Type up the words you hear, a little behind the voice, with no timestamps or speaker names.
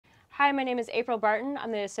Hi, my name is April Barton.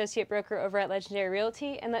 I'm the associate broker over at Legendary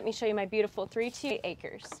Realty, and let me show you my beautiful 3-2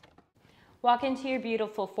 acres. Walk into your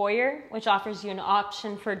beautiful foyer, which offers you an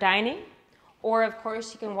option for dining, or of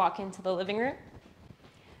course you can walk into the living room.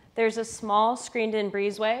 There's a small screened-in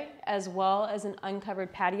breezeway as well as an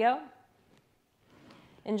uncovered patio.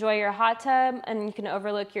 Enjoy your hot tub, and you can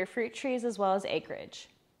overlook your fruit trees as well as acreage.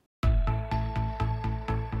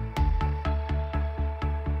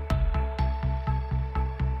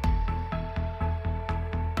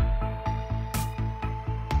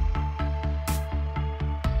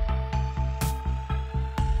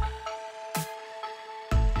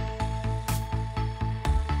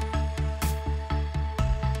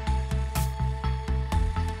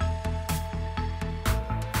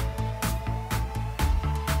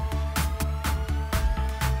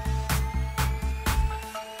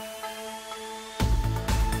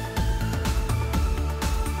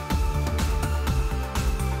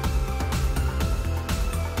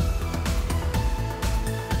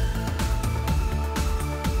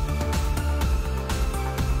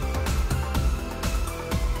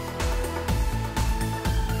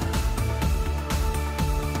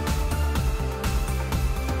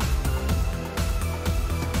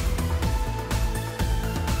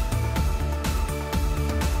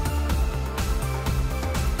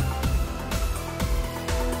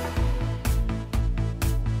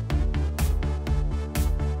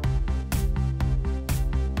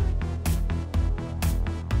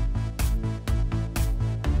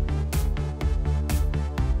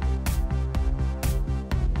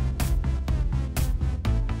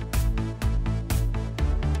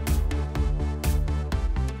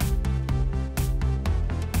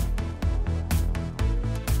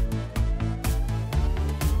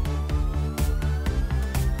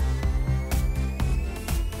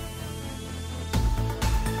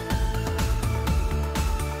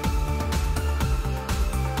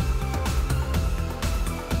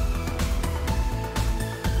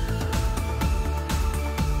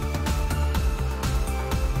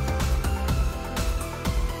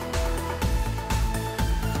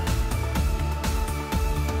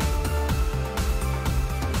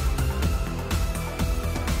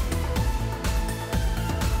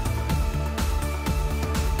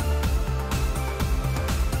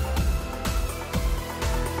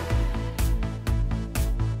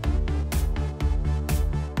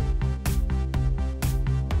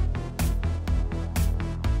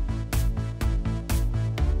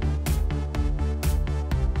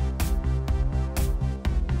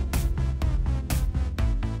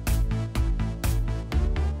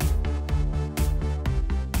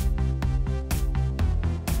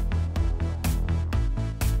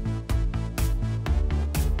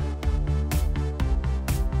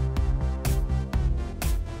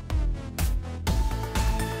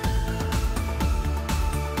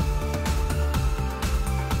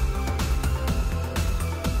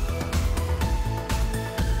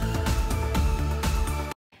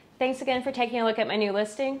 Thanks again for taking a look at my new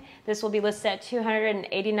listing. This will be listed at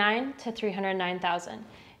 $289,000 to $309,000.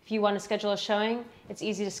 If you want to schedule a showing, it's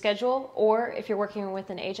easy to schedule, or if you're working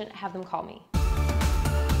with an agent, have them call me.